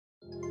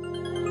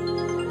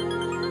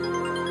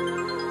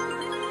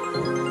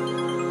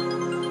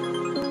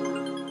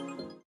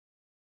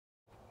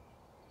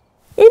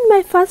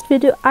my first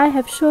video, I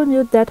have shown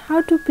you that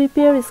how to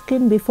prepare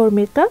skin before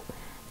makeup,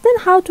 then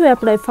how to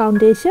apply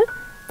foundation,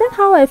 then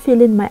how I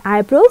fill in my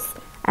eyebrows,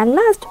 and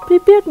last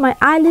prepared my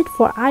eyelid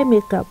for eye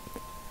makeup.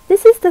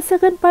 This is the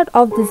second part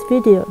of this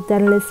video,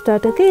 then let's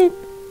start again.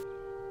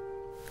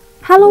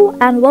 Hello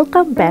and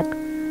welcome back.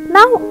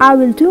 Now I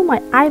will do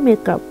my eye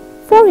makeup.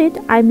 For it,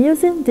 I am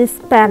using this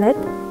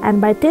palette, and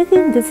by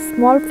taking this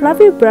small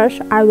fluffy brush,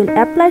 I will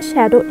apply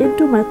shadow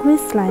into my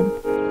crease line.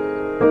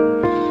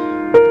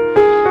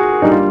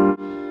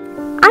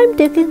 I am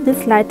taking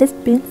this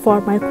lightest pink for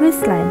my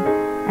crease line,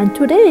 and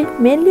today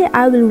mainly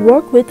I will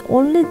work with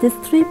only these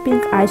 3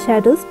 pink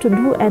eyeshadows to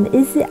do an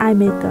easy eye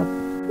makeup.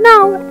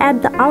 Now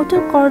at the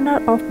outer corner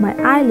of my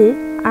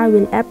eyelid, I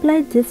will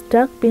apply this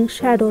dark pink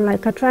shadow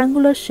like a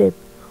triangular shape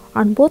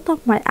on both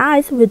of my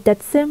eyes with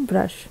that same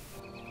brush.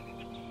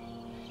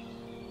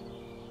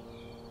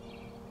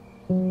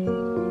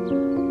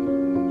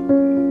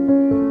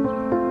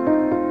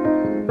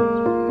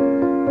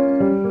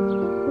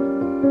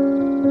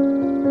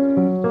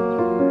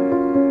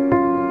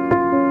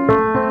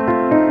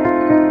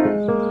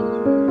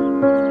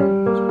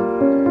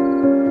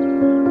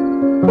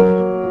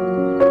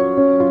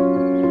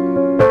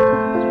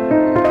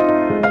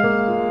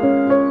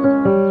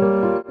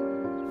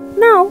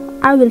 Now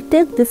I will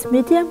take this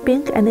medium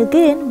pink, and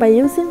again by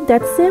using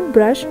that same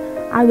brush,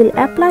 I will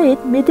apply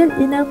it middle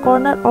inner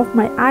corner of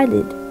my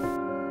eyelid.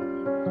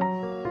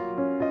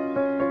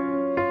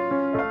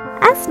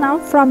 As now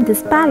from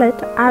this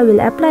palette, I will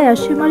apply a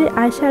shimmery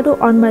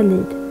eyeshadow on my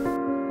lid.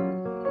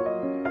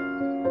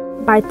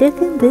 By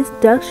taking this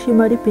dark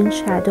shimmery pink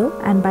shadow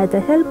and by the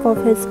help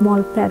of a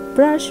small flat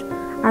brush,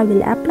 I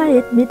will apply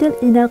it middle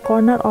inner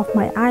corner of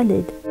my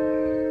eyelid.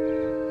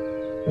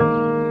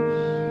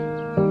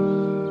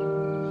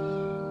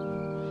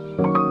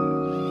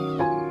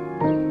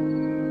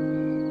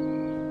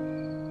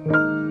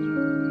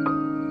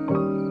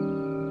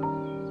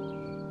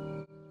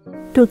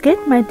 To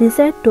get my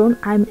desired tone,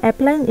 I am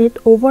applying it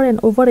over and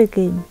over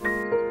again.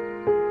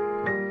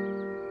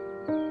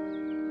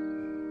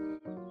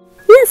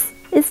 Yes,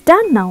 it's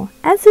done now.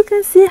 As you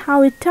can see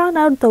how it turned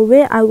out the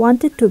way I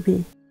want it to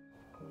be.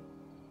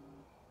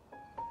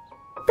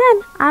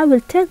 Then I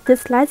will take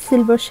this light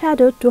silver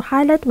shadow to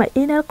highlight my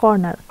inner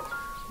corner.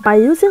 By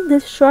using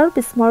this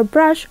sharp small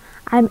brush,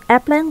 I am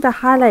applying the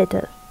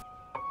highlighter.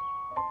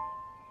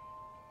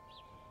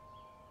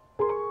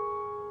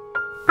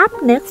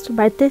 Up next,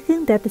 by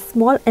taking that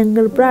small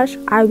angle brush,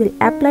 I will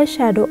apply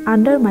shadow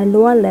under my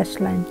lower lash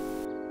line.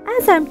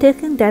 As I am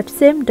taking that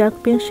same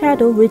dark pink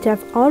shadow which I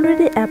have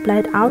already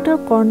applied outer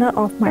corner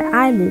of my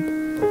eyelid.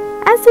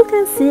 As you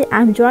can see,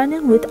 I am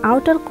joining with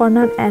outer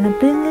corner and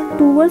bringing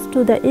towards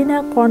to the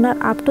inner corner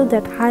up to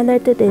that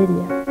highlighted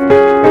area.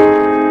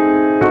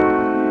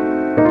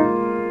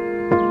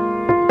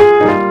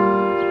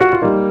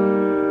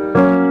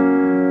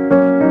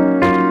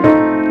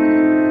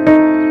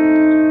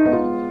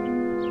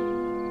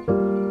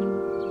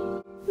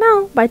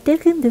 By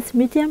taking this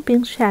medium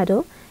pink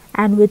shadow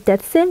and with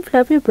that same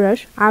fluffy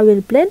brush, I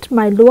will blend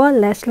my lower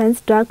lash line's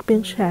dark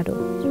pink shadow.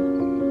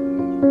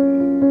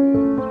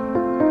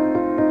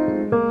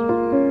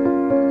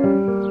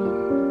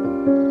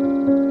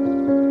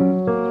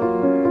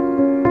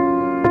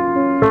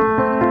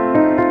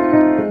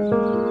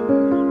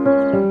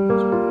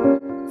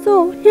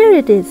 So here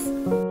it is.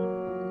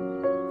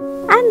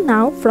 And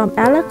now from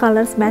LA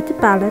Colors Matte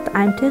palette,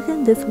 I am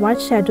taking this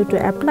white shadow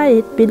to apply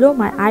it below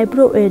my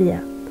eyebrow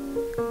area,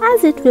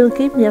 as it will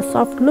give me a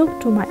soft look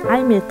to my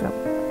eye makeup.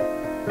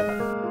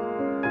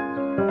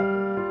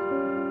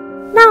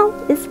 Now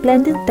it's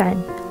blending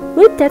time.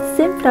 With that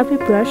same fluffy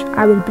brush,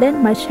 I will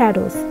blend my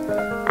shadows.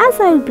 As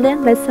I will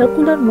blend by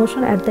circular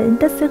motion at the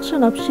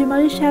intersection of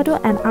shimmery shadow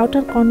and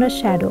outer corner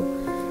shadow,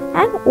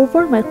 and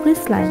over my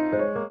crease line.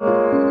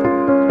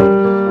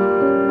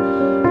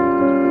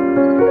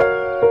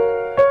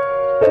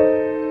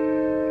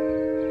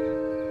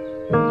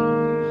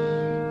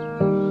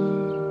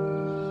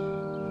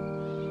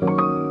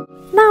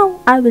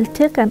 I will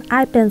take an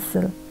eye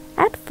pencil.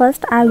 At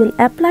first, I will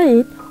apply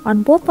it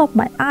on both of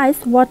my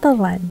eyes'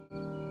 waterline.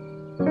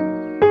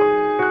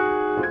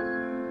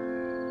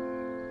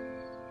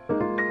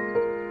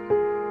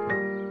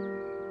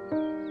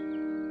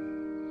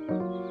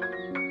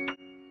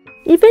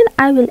 Even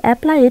I will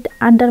apply it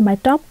under my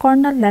top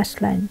corner lash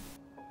line.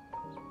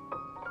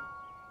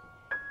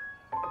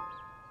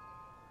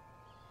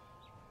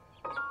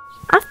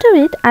 After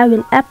it, I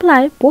will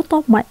apply both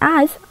of my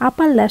eyes'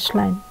 upper lash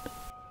line.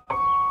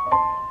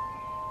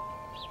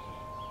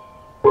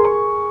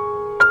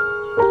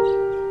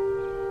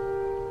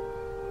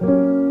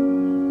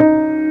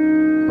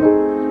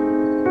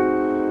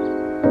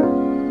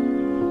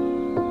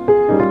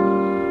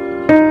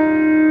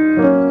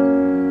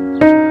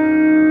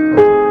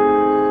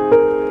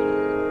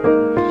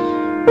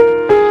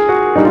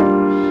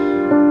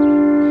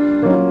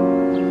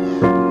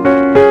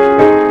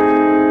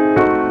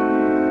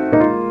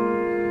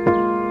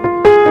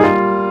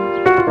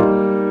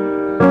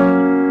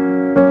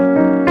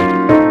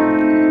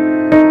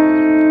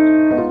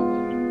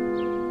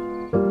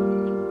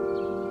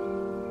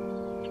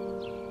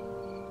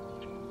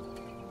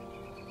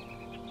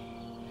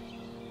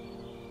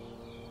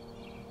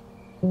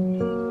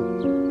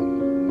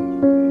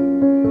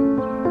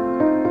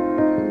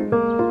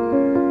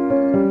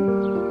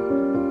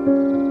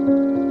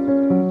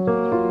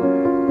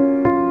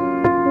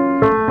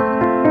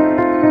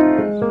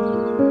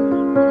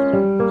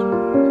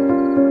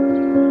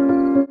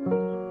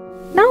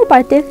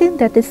 by taking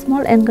that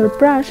small angle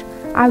brush,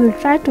 I will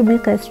try to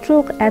make a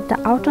stroke at the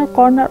outer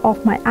corner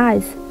of my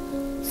eyes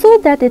so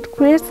that it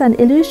creates an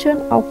illusion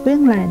of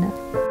wing liner.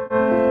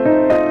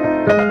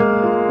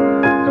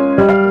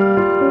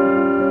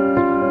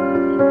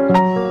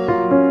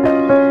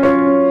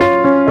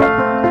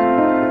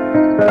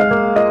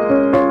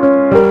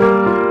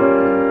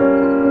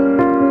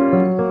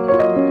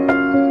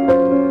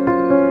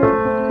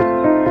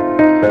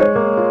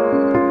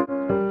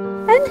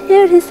 And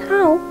here is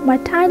how my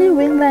tiny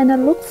wing liner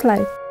looks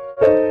like.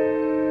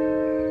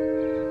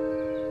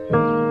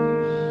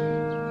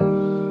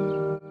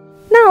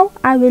 Now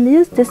I will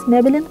use this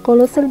Maybelline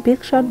Colossal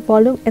Big Shot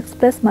Volume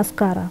Express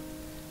Mascara.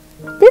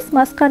 This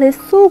mascara is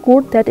so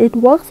good that it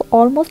works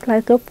almost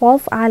like a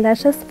false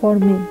eyelashes for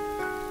me.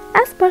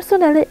 As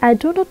personally, I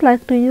do not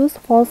like to use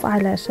false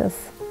eyelashes.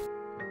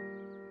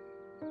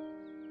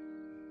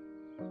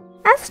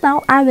 As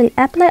now I will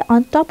apply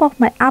on top of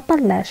my upper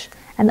lash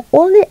and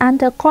only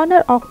under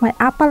corner of my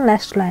upper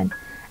lash line,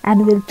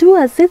 and will do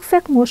a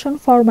zigzag motion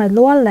for my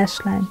lower lash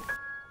line.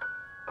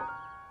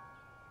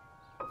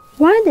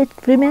 While it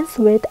remains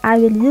wet, I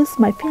will use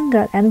my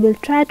finger and will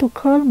try to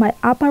curl my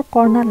upper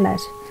corner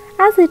lash,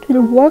 as it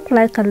will work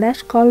like a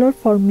lash curler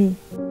for me.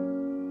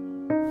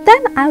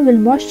 Then I will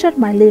moisture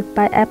my lip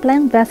by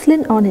applying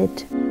Vaseline on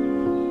it.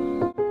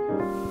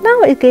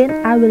 Now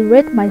again I will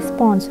wet my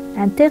sponge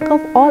and take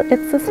off all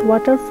excess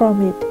water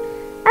from it,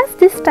 as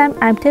this time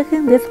I am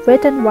taking this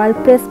Wet n Wild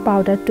press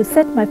powder to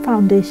set my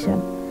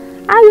foundation.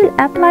 I will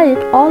apply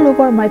it all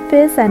over my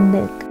face and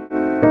neck.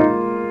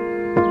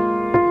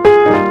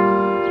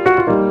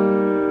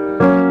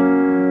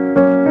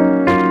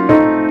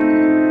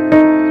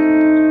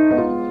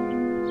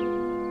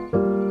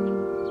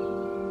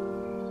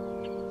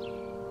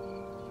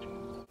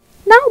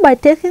 Now by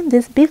taking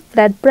this big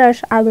flat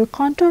brush, I will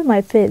contour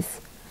my face.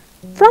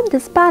 From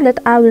this palette,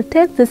 I will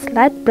take this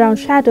light brown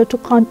shadow to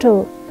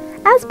contour.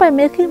 As by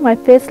making my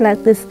face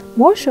like this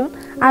motion,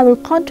 I will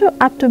contour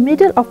up to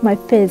middle of my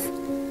face,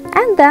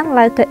 and then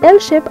like a L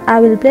shape, I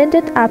will blend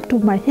it up to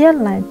my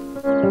hairline.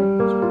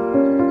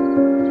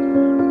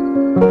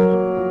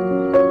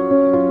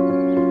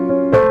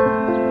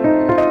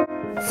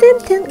 Same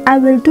thing I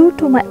will do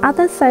to my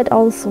other side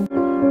also.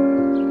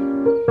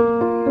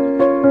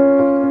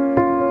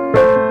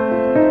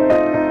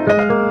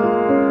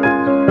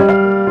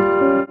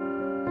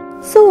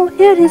 So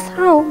here is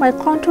how my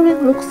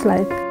contouring looks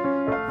like.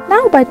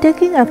 Now by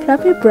taking a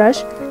fluffy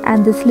brush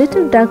and this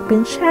little dark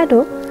pink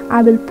shadow,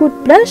 I will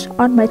put blush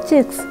on my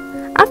cheeks.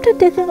 After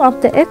taking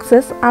off the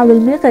excess, I will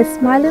make a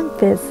smiling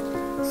face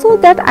so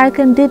that I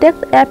can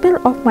detect the appeal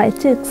of my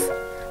cheeks.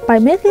 By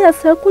making a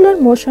circular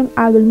motion,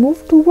 I will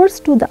move towards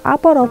to the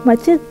upper of my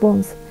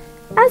cheekbones,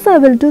 as I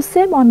will do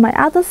same on my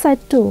other side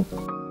too.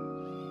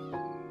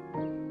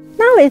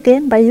 Now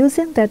again by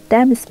using that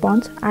damp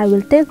sponge, I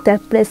will take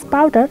that press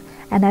powder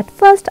and at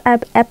first I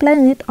am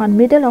applying it on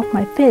middle of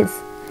my face,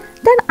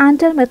 then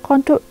under my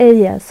contour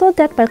area so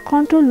that my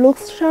contour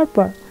looks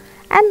sharper,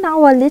 and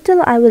now a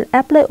little I will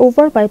apply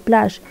over my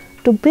blush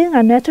to bring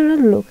a natural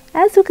look,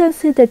 as you can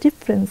see the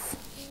difference.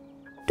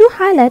 To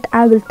highlight,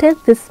 I will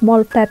take this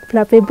small flat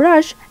fluffy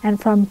brush, and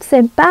from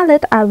same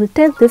palette I will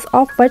take this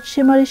off-white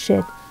shimmery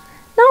shade.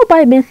 Now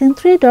by making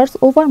 3 dots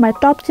over my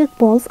top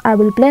cheekbones, I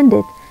will blend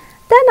it.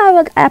 Then I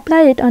will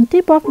apply it on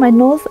tip of my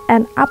nose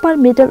and upper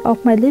middle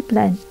of my lip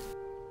line.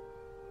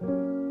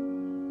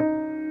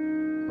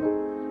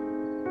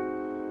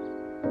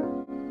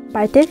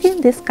 By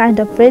taking this kind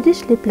of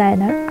reddish lip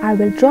liner, I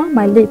will draw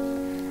my lip.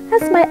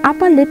 As my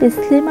upper lip is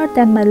slimmer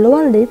than my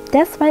lower lip,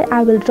 that's why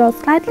I will draw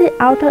slightly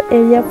outer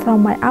area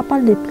from my upper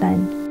lip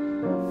line.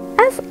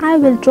 As I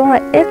will draw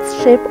an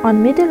X shape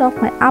on middle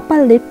of my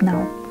upper lip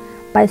now.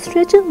 By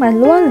stretching my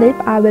lower lip,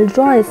 I will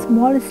draw a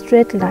small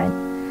straight line.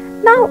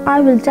 Now I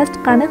will just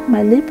connect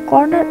my lip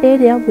corner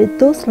area with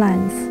those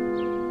lines.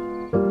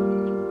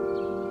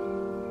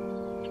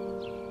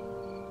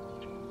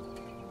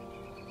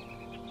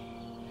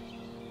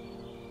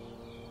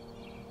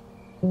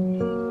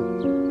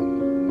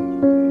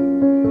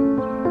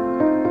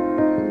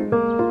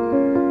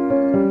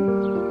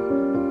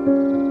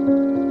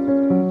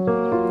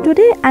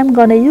 Today I am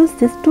gonna use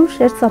these 2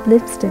 shades of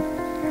lipstick,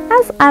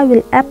 as I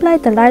will apply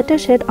the lighter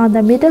shade on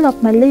the middle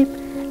of my lip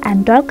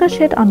and darker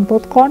shade on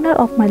both corners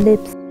of my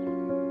lips.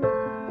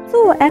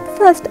 So at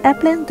first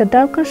applying the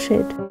darker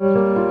shade.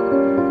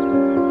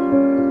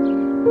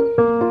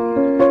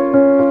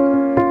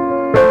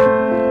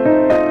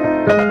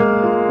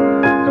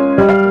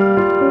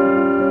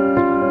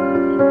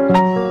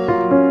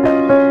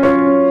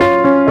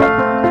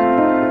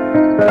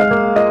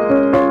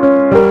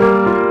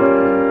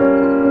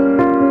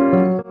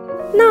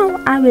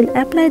 I will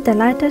apply the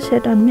lighter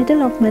shade on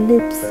middle of my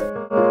lips.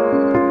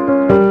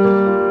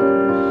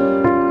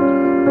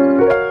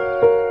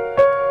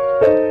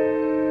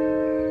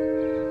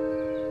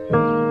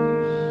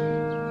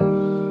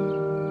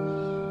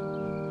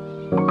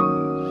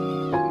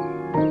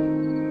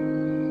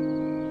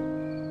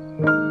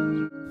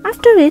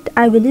 After it,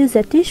 I will use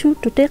a tissue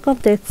to take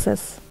off the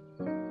excess.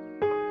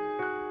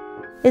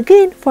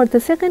 Again, for the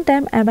second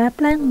time, I am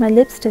applying my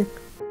lipstick.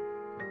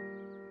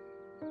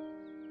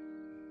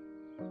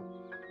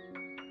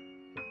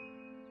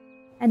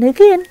 And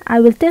again, I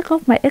will take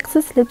off my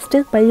excess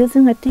lipstick by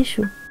using a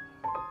tissue.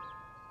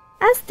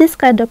 As this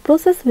kind of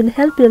process will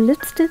help your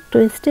lipstick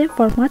to stay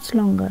for much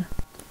longer.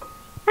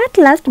 At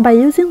last, by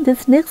using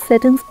this NYX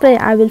setting spray,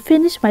 I will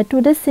finish my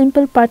today's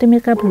simple party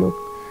makeup look.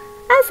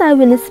 As I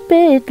will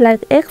spray it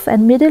like X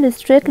and middle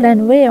straight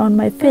line way on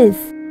my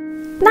face.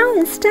 Now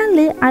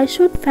instantly I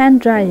should fan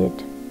dry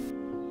it.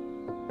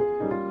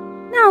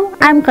 Now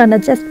I'm gonna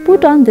just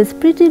put on this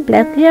pretty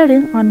black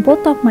earring on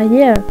both of my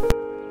ear.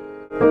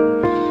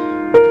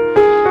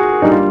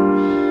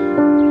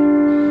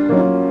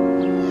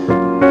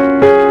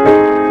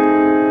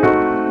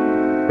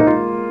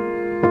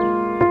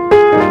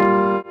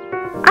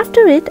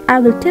 After it, I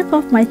will take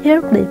off my hair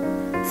clip.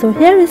 So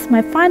here is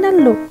my final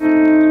look.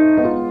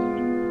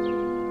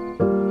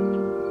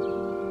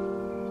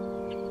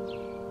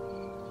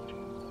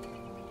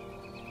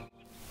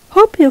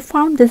 Hope you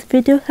found this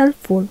video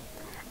helpful,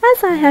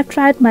 as I have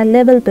tried my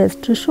level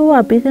best to show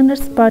a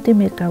beginner's party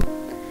makeup.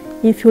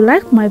 If you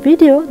liked my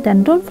video,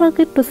 then don't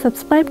forget to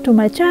subscribe to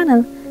my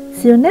channel.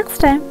 See you next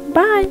time.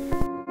 Bye.